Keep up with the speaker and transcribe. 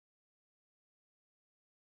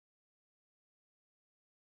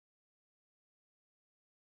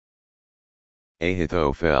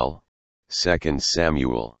Ahithophel, 2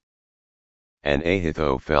 Samuel. And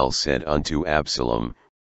Ahithophel said unto Absalom,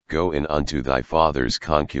 Go in unto thy father's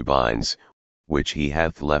concubines, which he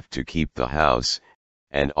hath left to keep the house,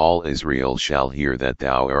 and all Israel shall hear that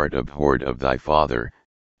thou art abhorred of thy father,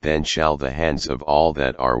 then shall the hands of all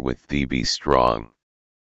that are with thee be strong.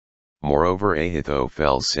 Moreover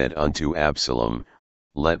Ahithophel said unto Absalom,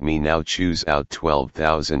 Let me now choose out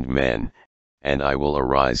 12,000 men, and I will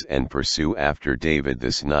arise and pursue after David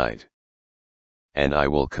this night. And I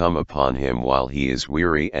will come upon him while he is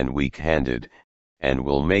weary and weak-handed, and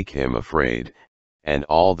will make him afraid, and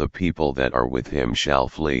all the people that are with him shall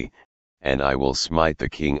flee, and I will smite the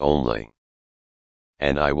king only.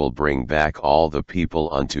 And I will bring back all the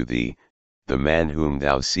people unto thee, the man whom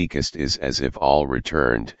thou seekest is as if all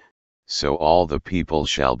returned, so all the people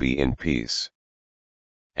shall be in peace.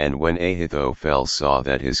 And when Ahithophel saw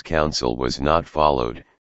that his counsel was not followed,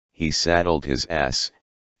 he saddled his ass,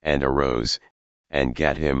 and arose, and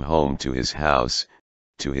gat him home to his house,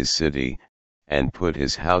 to his city, and put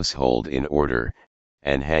his household in order,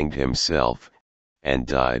 and hanged himself, and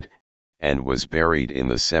died, and was buried in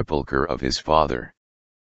the sepulchre of his father.